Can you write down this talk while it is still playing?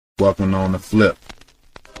Welcome on The Flip.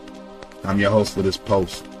 I'm your host for this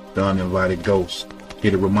post, the Uninvited Ghost,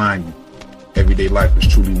 here to remind you, everyday life is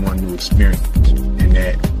truly one new experience, and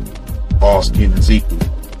that all skin is equal.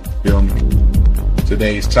 Feel me?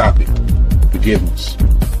 Today's topic, forgiveness.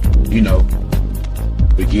 You know,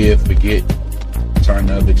 forgive, forget, turn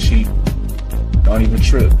the other cheek, don't even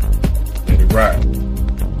trip, let it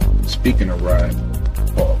ride. Speaking of ride,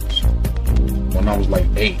 pause. When I was like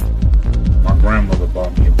 8, my grandmother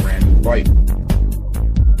bought me a brand new bike.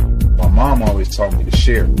 My mom always taught me to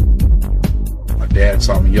share. My dad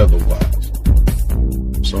taught me otherwise.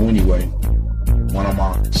 So anyway, one of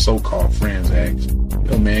my so-called friends asked,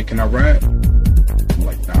 "Yo man, can I ride?" I'm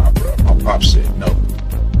like, "Nah bro." My pop said no.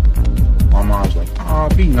 My mom's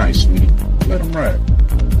like, "Be nice, sweetie. Let him ride."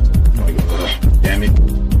 I'm like, damn it.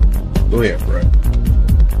 Go ahead, bro.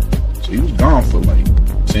 So he was gone for like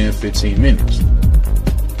 10, 15 minutes.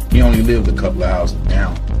 He only lived a couple of houses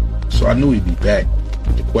down. So I knew he'd be back.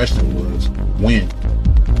 But the question was, when?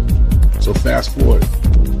 So fast forward.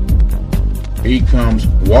 Here he comes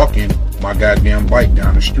walking my goddamn bike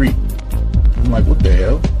down the street. I'm like, what the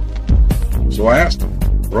hell? So I asked him,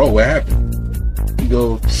 "Bro, what happened?" He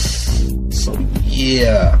goes, "So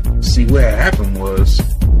yeah. See, what happened was,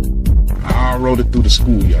 I rode it through the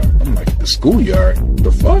schoolyard." I'm like, "The schoolyard?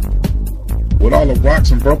 The fuck? With all the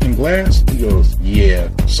rocks and broken glass?" He goes, "Yeah,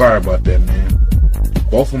 sorry about that, man.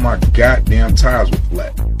 Both of my goddamn tires were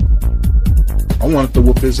flat." I wanted to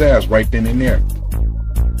whoop his ass right then and there.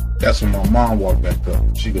 That's when my mom walked back up.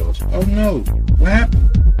 She goes, "Oh no, what happened?"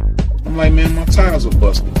 I'm like, "Man, my tires are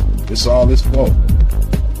busted. It's all his fault.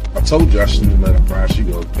 I told you I shouldn't have let him ride." She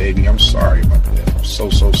goes, "Baby, I'm sorry about that. I'm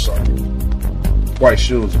so sorry. Quite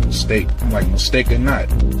sure it was a mistake." I'm like, "Mistake or not,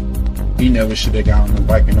 he never should have got on the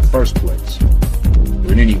bike in the first place."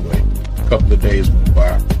 But anyway, a couple of days went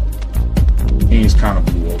by. Things kind of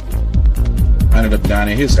blew over. I ended up down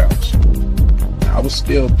at his house. I was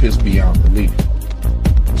still pissed beyond belief.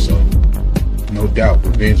 So, no doubt,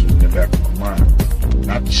 revenge was in the back of my mind.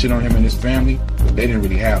 Not to shit on him and his family, but they didn't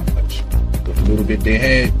really have much. But the little bit they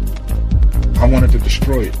had, I wanted to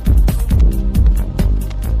destroy it.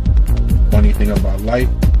 Funny thing about life,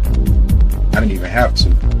 I didn't even have to.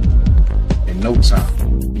 In no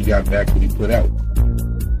time, he got back what he put out.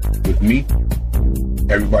 With me,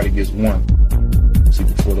 everybody gets one. See,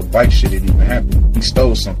 before the bike shit had even happened, he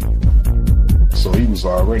stole something. So he was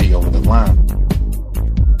already over the line.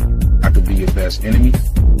 I could be your best enemy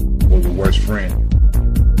or your worst friend.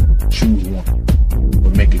 Choose one,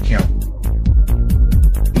 but make it count.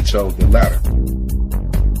 He chose the latter.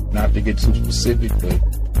 Not to get too specific, but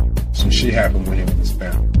some shit happened with him and his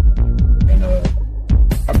family. And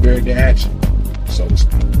I buried the hatchet, so to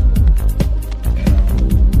speak. And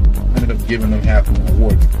I ended up giving him half of my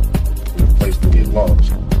wardrobe for the place where he had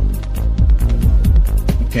lost.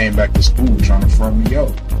 He came back to school trying to front me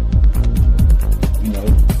out. You know,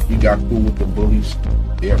 he got cool with the bullies.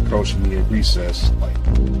 They approached me at recess, like,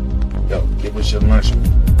 "Yo, give us your lunch.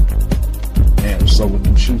 Man, what's up with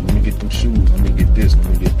them shoes? Let me get them shoes. Let me get this. Let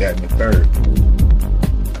me get that and the third."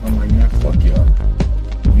 And I'm like, "Man, fuck y'all."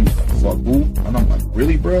 He's like, "Fuck who?" And I'm like,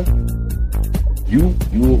 "Really, bro? You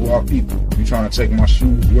of all people, you trying to take my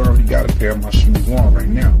shoes? You already got a pair of my shoes on right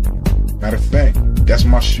now. Matter of fact, that's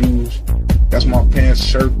my shoes, that's my pants,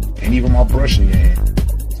 shirt, and even my brush in your hand."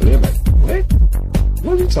 So they're like, "What?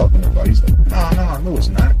 What are you talking about?" He's like, "No, no, it's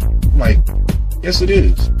not." I'm like, "Yes, it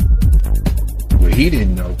is." What he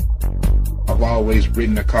didn't know, I've always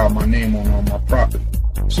written to call my name on all my property.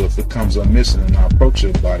 So if it comes up missing and I approach you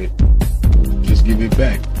about it, just give it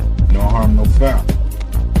back. No harm, no foul.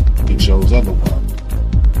 He chose otherwise.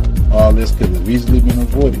 All this could have easily been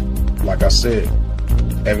avoided. Like I said,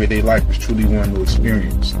 everyday life is truly one new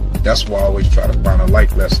experience. That's why I always try to find a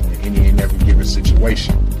life lesson in any and every given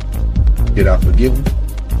situation. Did I forgive him?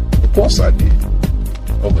 Of course I did.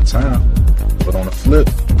 Over time. But on the flip,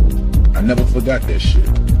 I never forgot that shit.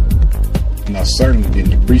 And I certainly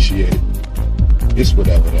didn't appreciate it. It's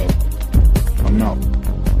whatever though. I'm out.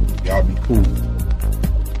 Y'all be cool.